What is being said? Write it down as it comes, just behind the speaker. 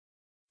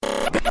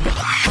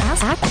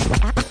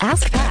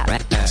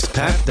AskPat.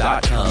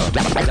 AskPat.com.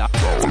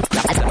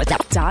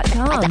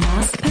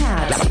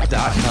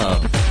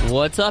 AskPat.com.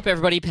 What's up,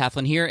 everybody?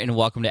 Pathlin here, and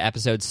welcome to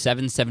episode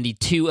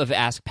 772 of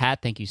Ask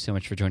Pat. Thank you so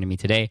much for joining me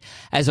today.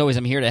 As always,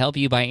 I'm here to help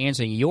you by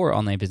answering your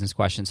online business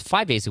questions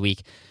 5 days a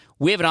week.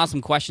 We have an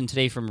awesome question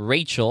today from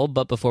Rachel,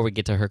 but before we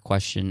get to her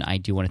question, I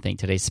do want to thank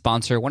today's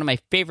sponsor, one of my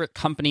favorite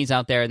companies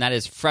out there, and that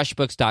is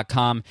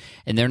FreshBooks.com.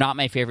 And they're not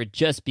my favorite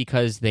just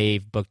because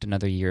they've booked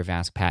another year of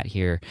Ask Pat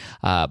here,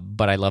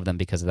 but I love them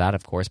because of that,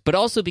 of course, but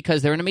also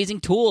because they're an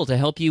amazing tool to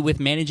help you with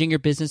managing your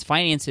business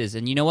finances.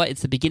 And you know what?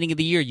 It's the beginning of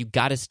the year. You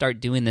got to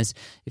start doing this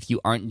if you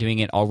aren't doing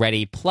it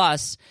already.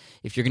 Plus,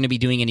 if you're going to be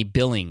doing any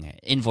billing,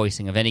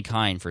 invoicing of any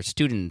kind for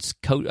students,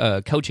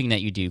 coaching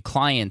that you do,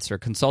 clients, or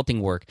consulting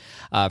work,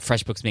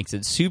 FreshBooks makes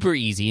it super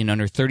easy. In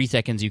under 30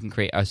 seconds, you can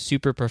create a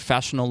super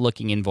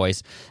professional-looking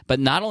invoice. But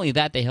not only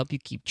that, they help you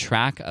keep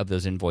track of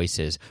those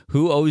invoices.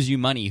 Who owes you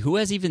money? Who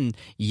has even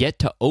yet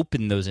to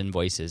open those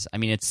invoices? I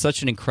mean, it's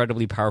such an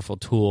incredibly powerful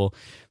tool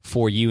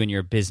for you and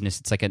your business.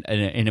 It's like an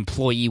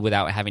employee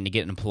without having to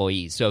get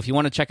employees. So if you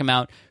want to check them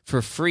out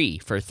for free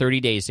for 30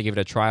 days to give it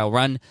a trial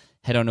run,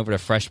 head on over to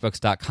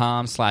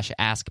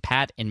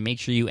freshbooks.com/askpat and make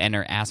sure you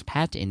enter Ask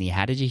Pat in the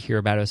How Did You Hear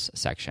About Us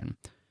section.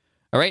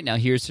 All right, now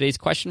here's today's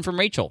question from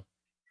Rachel.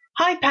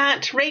 Hi,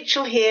 Pat.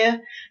 Rachel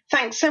here.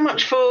 Thanks so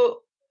much for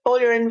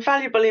all your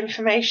invaluable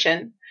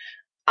information.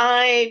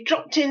 I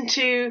dropped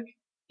into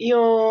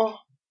your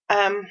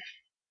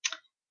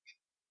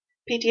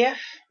PDF,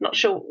 not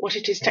sure what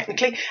it is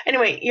technically.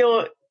 Anyway,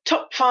 your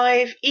top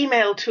 5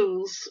 email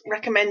tools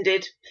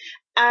recommended.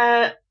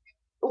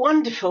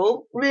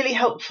 Wonderful, really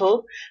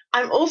helpful.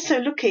 I'm also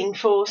looking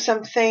for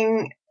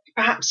something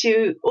perhaps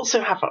you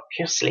also have up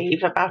your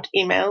sleeve about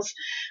emails,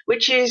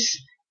 which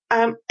is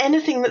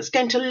anything that's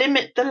going to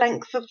limit the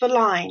length of the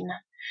line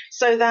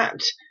so that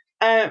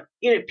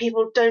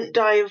people don't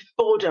die of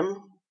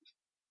boredom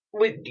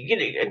with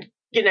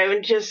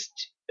and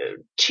just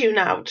tune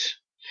out.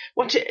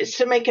 What is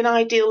to make an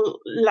ideal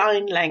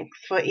line length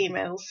for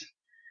emails?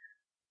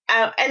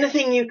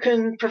 Anything you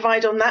can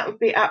provide on that would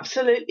be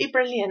absolutely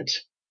brilliant.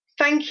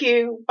 Thank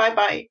you.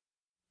 Bye-bye.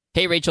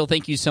 Hey, Rachel,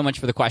 thank you so much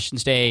for the question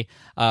today.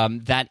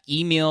 That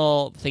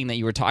email thing that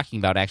you were talking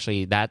about,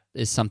 actually, that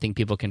is something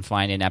people can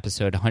find in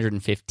episode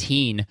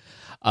 115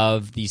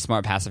 of the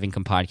Smart Passive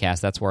Income podcast.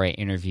 That's where I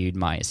interviewed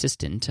my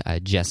assistant,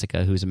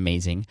 Jessica, who's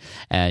amazing.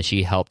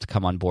 She helped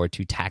come on board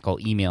to tackle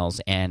emails.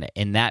 And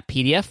in that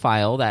PDF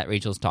file that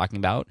Rachel's talking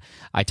about,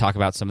 I talk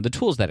about some of the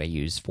tools that I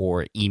use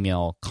for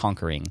email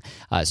conquering.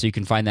 So you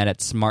can find that at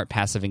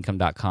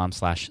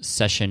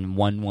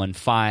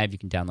smartpassiveincome.com/session115. You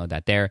can download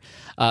that there.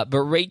 But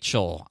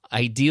Rachel,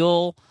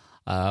 ideal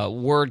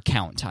word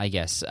count, I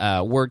guess.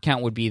 Word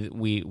count would be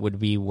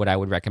what I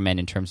would recommend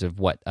in terms of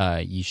what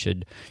you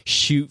should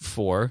shoot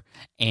for,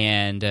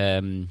 and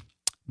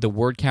the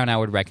word count I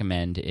would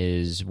recommend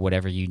is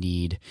whatever you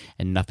need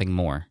and nothing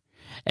more.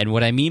 And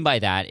what I mean by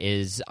that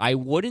is I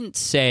wouldn't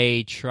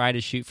say try to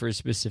shoot for a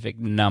specific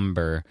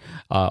number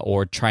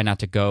or try not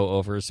to go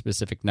over a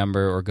specific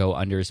number or go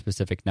under a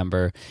specific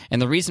number.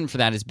 And the reason for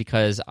that is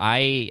because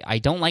I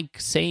don't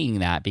like saying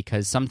that,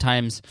 because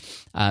sometimes,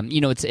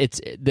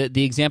 it's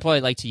the example I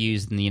like to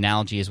use and the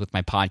analogy is with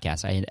my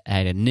podcast. I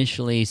had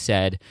initially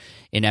said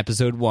in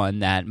episode 1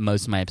 that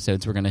most of my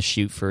episodes were going to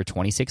shoot for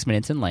 26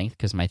 minutes in length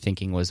because my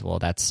thinking was, well,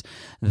 that's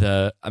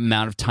the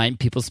amount of time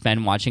people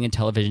spend watching a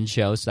television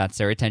show, so that's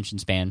their attention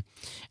span.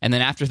 And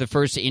then after the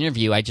first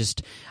interview, I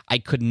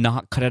could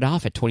not cut it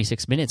off at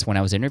 26 minutes when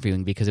I was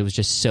interviewing because it was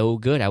just so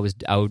good. I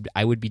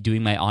would be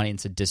doing my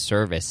audience a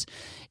disservice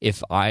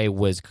if I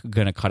was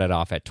going to cut it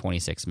off at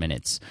 26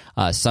 minutes.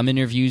 Some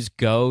interviews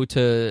go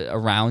to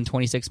around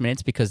 26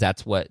 minutes because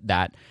that's what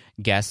that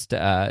guest,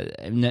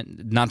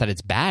 not that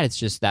it's bad, it's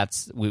just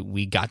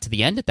we got to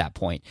the end at that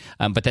point.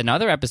 But then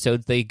other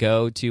episodes, they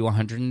go to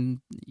 1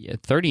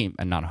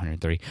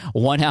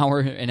 hour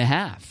and a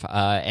half.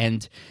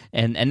 And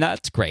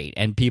that's great.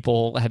 And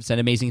people have said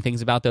amazing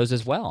things about those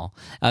as well.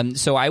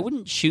 So I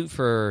wouldn't shoot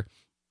for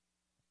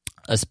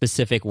a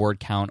specific word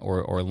count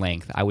or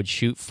length. I would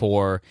shoot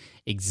for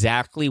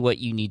exactly what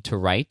you need to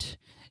write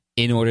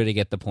in order to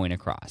get the point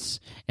across.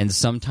 And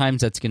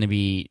sometimes that's going to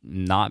be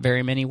not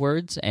very many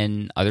words,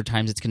 and other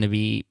times it's going to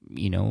be,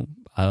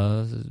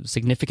 a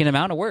significant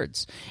amount of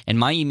words. And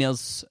my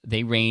emails,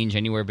 they range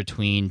anywhere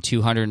between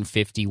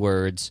 250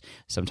 words,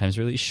 sometimes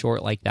really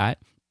short like that.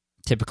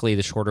 Typically,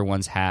 the shorter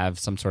ones have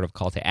some sort of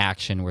call to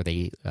action where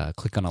they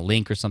click on a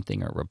link or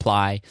something or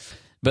reply.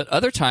 But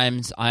other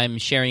times I'm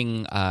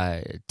sharing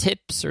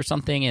tips or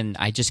something, and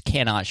I just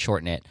cannot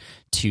shorten it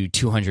to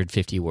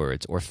 250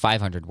 words or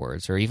 500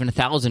 words or even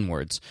 1,000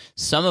 words.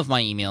 Some of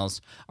my emails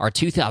are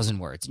 2,000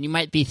 words. And you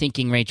might be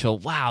thinking, Rachel,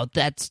 wow,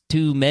 that's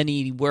too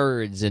many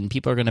words and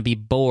people are going to be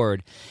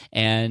bored.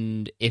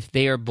 And if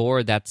they are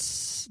bored,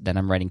 then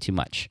I'm writing too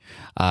much.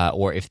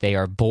 Or if they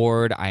are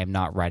bored, I am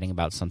not writing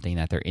about something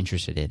that they're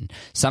interested in.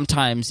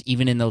 Sometimes,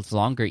 even in those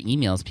longer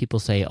emails, people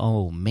say,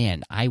 oh,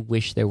 man, I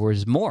wish there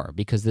was more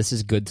because this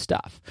is good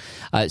stuff.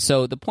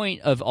 So the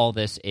point of all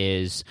this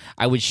is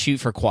I would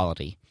shoot for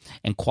quality,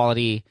 and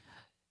quality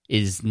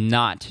is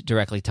not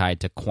directly tied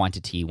to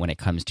quantity when it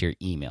comes to your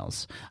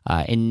emails.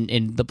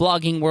 In the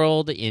blogging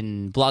world,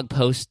 in blog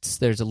posts,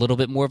 there's a little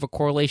bit more of a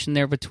correlation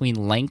there between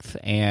length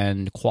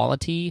and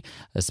quality,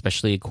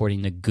 especially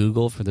according to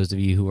Google, for those of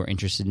you who are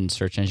interested in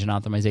search engine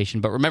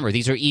optimization. But remember,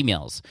 these are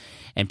emails,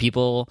 and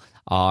people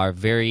are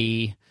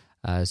very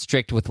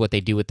strict with what they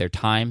do with their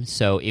time.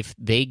 So if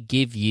they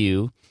give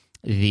you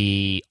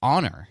the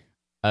honor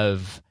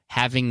of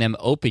having them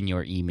open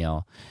your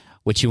email,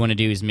 what you want to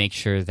do is make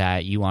sure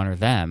that you honor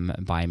them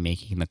by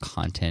making the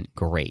content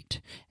great.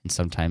 And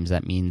sometimes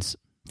that means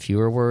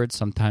fewer words,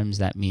 sometimes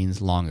that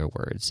means longer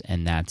words,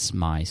 and that's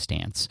my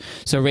stance.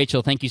 So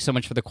Rachel, thank you so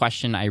much for the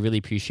question. I really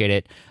appreciate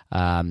it.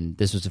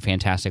 This was a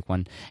fantastic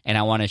one, and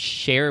I want to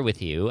share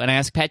with you an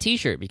Ask Pat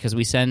t-shirt, because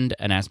we send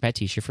an Ask Pat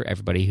t-shirt for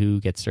everybody who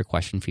gets their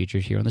question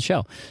featured here on the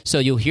show. So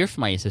you'll hear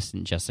from my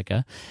assistant,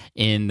 Jessica,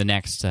 in the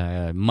next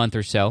month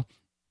or so,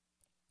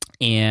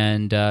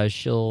 and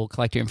she'll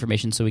collect your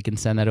information so we can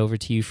send that over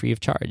to you free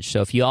of charge.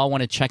 So if you all want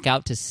to check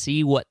out to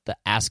see what the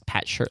Ask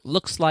Pat shirt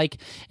looks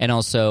like, and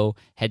also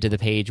head to the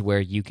page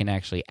where you can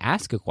actually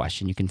ask a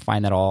question, you can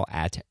find that all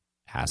at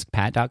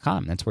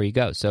askpat.com. That's where you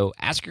go. So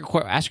ask your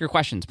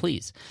questions,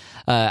 please.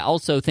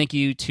 Also, thank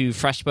you to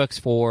FreshBooks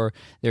for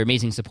their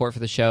amazing support for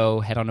the show.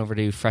 Head on over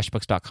to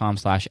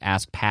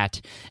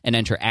freshbooks.com/askpat and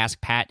enter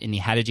Ask Pat in the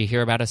How Did You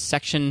Hear About Us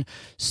section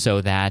so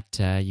that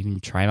you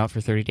can try them out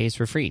for 30 days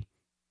for free.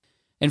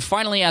 And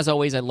finally, as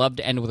always, I love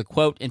to end with a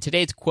quote. And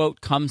today's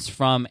quote comes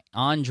from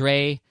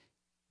Andre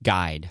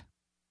Gide,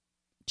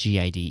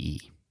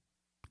 Gide.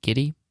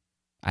 Giddy?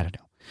 I don't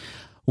know.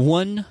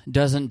 One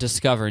doesn't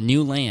discover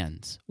new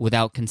lands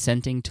without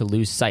consenting to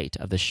lose sight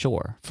of the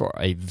shore for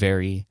a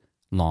very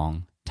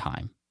long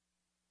time.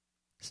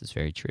 This is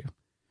very true.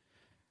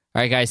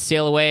 All right, guys,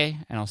 sail away,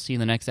 and I'll see you in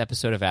the next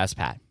episode of Ask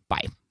Pat.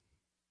 Bye.